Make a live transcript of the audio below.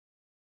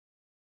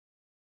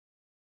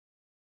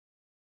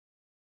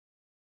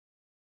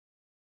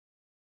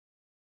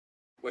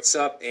What's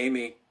up,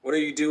 Amy? What are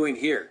you doing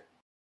here?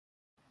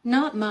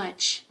 Not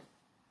much.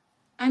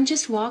 I'm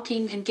just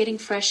walking and getting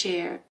fresh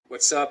air.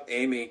 What's up,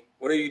 Amy?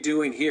 What are you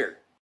doing here?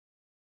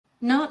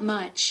 Not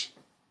much.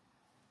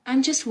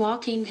 I'm just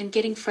walking and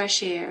getting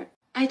fresh air.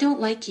 I don't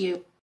like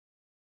you.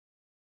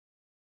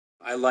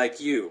 I like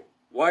you.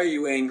 Why are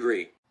you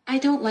angry? I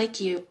don't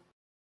like you.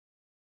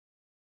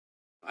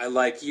 I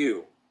like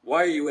you.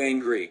 Why are you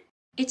angry?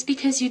 It's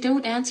because you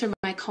don't answer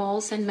my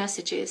calls and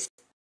messages.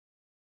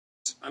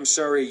 I'm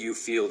sorry you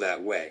feel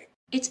that way.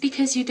 It's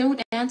because you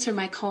don't answer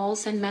my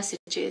calls and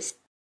messages.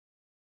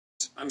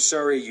 I'm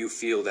sorry you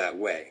feel that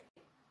way.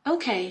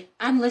 Okay,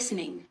 I'm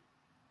listening.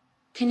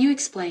 Can you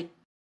explain?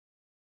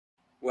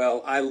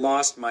 Well, I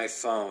lost my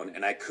phone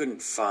and I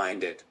couldn't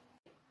find it.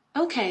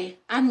 Okay,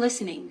 I'm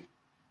listening.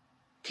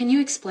 Can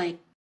you explain?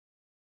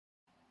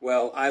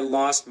 Well, I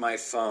lost my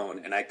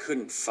phone and I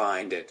couldn't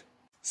find it.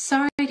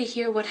 Sorry to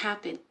hear what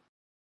happened.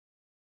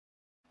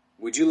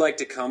 Would you like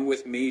to come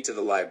with me to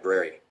the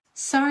library?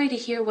 Sorry to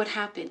hear what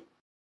happened.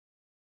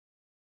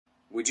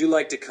 Would you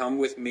like to come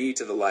with me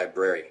to the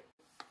library?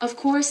 Of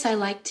course I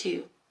like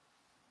to.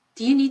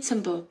 Do you need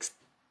some books?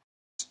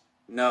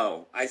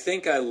 No, I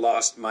think I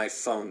lost my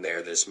phone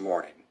there this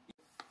morning.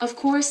 Of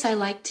course I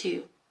like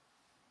to.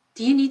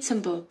 Do you need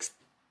some books?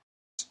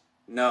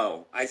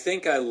 No, I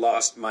think I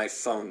lost my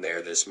phone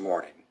there this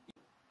morning.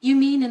 You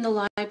mean in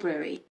the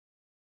library?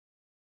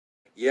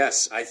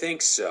 Yes, I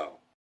think so.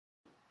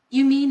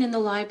 You mean in the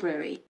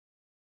library?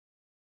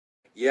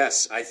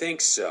 Yes, I think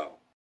so.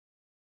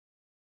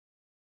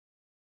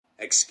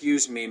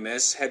 Excuse me,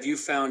 miss, have you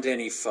found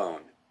any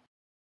phone?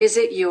 Is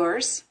it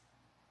yours?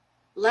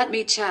 Let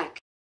me check.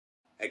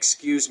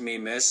 Excuse me,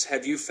 miss,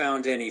 have you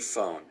found any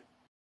phone?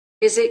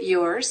 Is it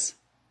yours?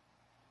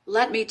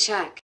 Let me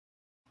check.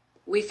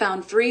 We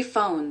found 3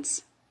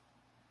 phones.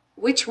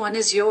 Which one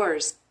is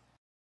yours?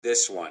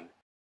 This one.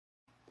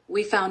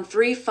 We found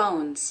 3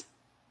 phones.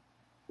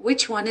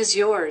 Which one is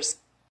yours?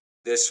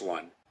 This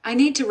one. I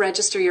need to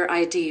register your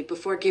ID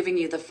before giving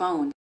you the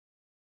phone.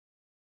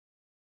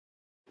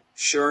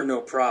 Sure, no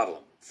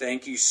problem.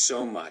 Thank you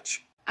so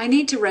much. I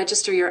need to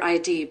register your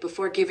ID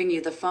before giving you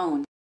the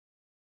phone.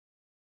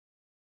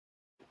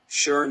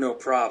 Sure, no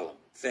problem.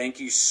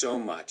 Thank you so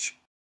much.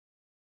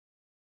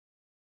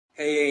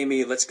 Hey,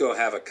 Amy, let's go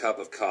have a cup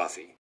of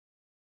coffee.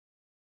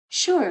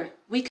 Sure,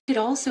 we could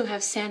also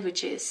have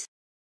sandwiches.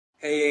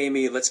 Hey,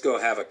 Amy, let's go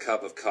have a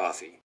cup of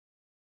coffee.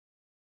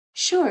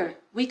 Sure,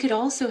 we could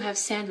also have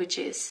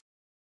sandwiches.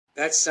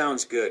 That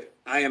sounds good.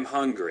 I am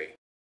hungry.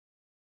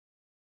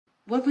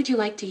 What would you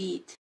like to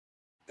eat?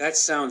 That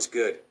sounds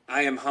good.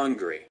 I am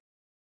hungry.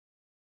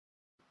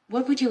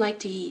 What would you like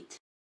to eat?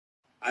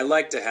 I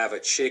like to have a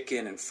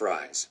chicken and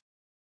fries.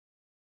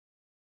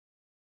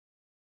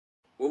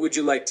 What would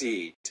you like to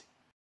eat?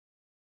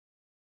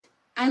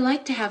 I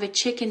like to have a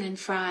chicken and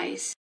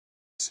fries.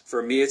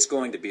 For me, it's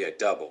going to be a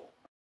double.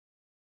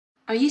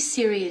 Are you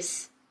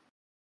serious?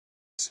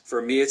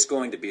 For me, it's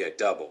going to be a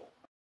double.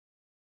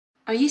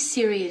 Are you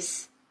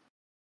serious?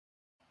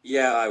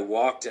 Yeah, I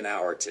walked an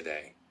hour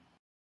today.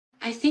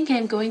 I think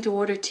I'm going to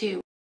order 2.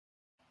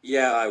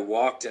 Yeah, I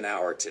walked an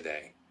hour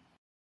today.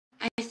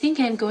 I think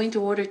I'm going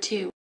to order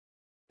 2.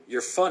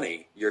 You're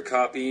funny. You're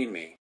copying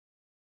me.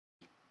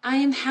 I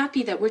am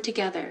happy that we're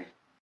together.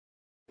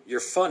 You're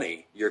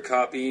funny. You're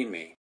copying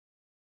me.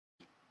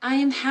 I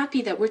am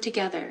happy that we're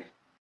together.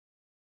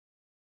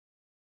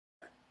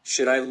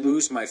 Should I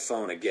lose my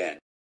phone again?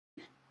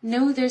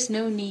 No, there's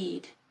no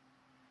need.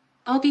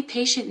 I'll be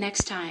patient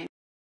next time.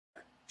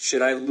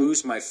 Should I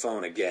lose my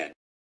phone again?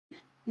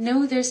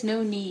 No, there's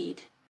no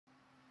need.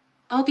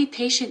 I'll be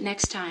patient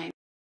next time.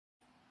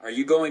 Are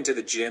you going to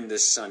the gym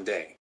this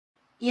Sunday?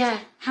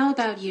 Yeah, how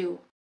about you?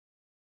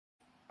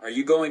 Are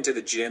you going to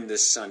the gym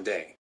this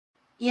Sunday?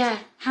 Yeah,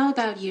 how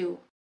about you?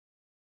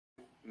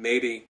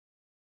 Maybe.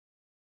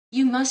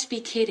 You must be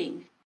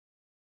kidding.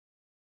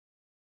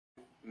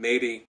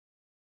 Maybe.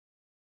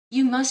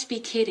 You must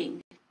be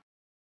kidding.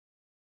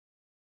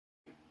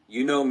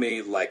 You know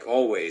me like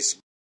always.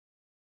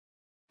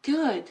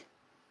 Good.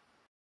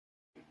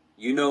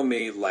 You know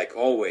me like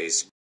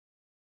always.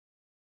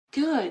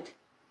 Good.